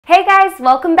Hey guys,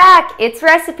 welcome back. It's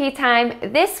recipe time.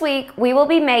 This week we will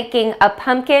be making a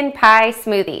pumpkin pie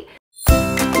smoothie.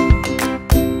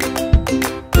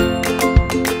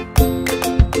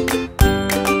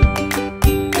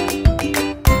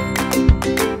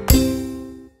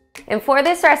 And for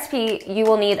this recipe, you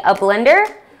will need a blender,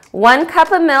 1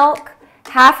 cup of milk,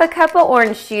 half a cup of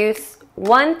orange juice,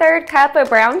 1/3 cup of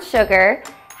brown sugar,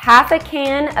 half a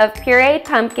can of pureed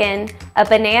pumpkin, a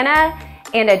banana,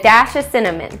 and a dash of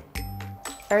cinnamon.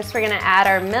 First, we're gonna add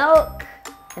our milk,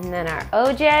 and then our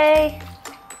OJ,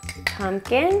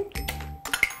 pumpkin.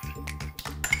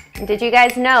 And did you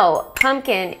guys know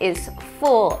pumpkin is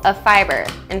full of fiber,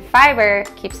 and fiber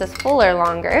keeps us fuller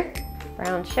longer.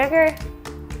 Brown sugar,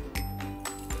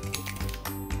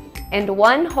 and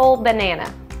 1 whole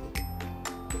banana.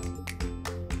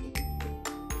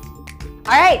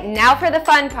 All right, now for the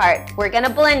fun part. We're gonna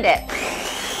blend it.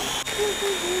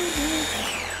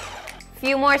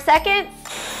 Few more seconds.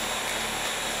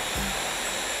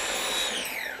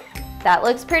 That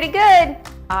looks pretty good.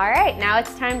 All right, now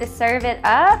it's time to serve it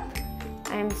up.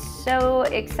 I'm so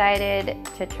excited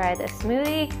to try this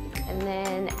smoothie. And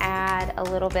then add a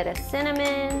little bit of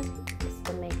cinnamon just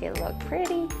to make it look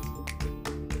pretty.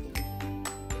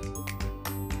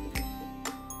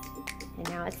 And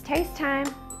now it's taste time.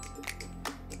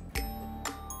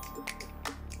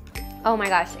 Oh my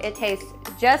gosh, it tastes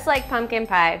just like pumpkin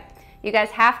pie. You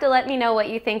guys have to let me know what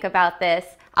you think about this.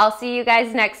 I'll see you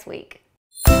guys next week.